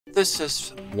This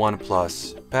is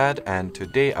OnePlus Pad, and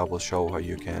today I will show how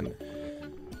you can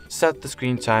set the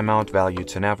screen timeout value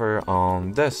to never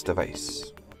on this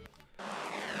device.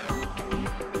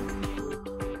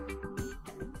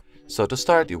 So to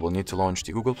start, you will need to launch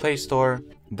the Google Play Store,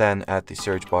 then at the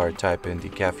search bar type in the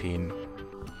Caffeine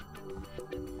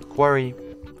query.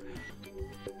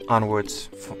 Onwards,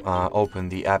 open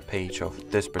the app page of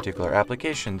this particular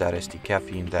application, that is the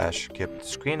Caffeine-Keep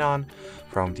Screen On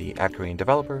from the Caffeine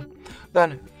developer.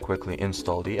 Then quickly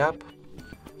install the app.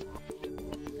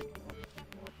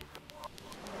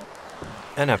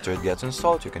 And after it gets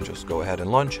installed, you can just go ahead and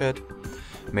launch it.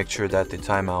 Make sure that the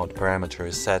timeout parameter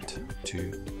is set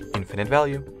to infinite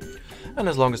value. And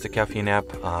as long as the Caffeine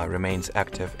app remains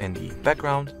active in the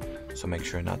background, so make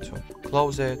sure not to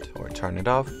close it or turn it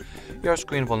off, your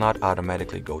screen will not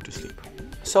automatically go to sleep.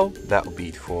 So that will be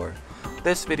it for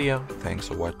this video. Thanks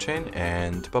for watching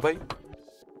and bye bye.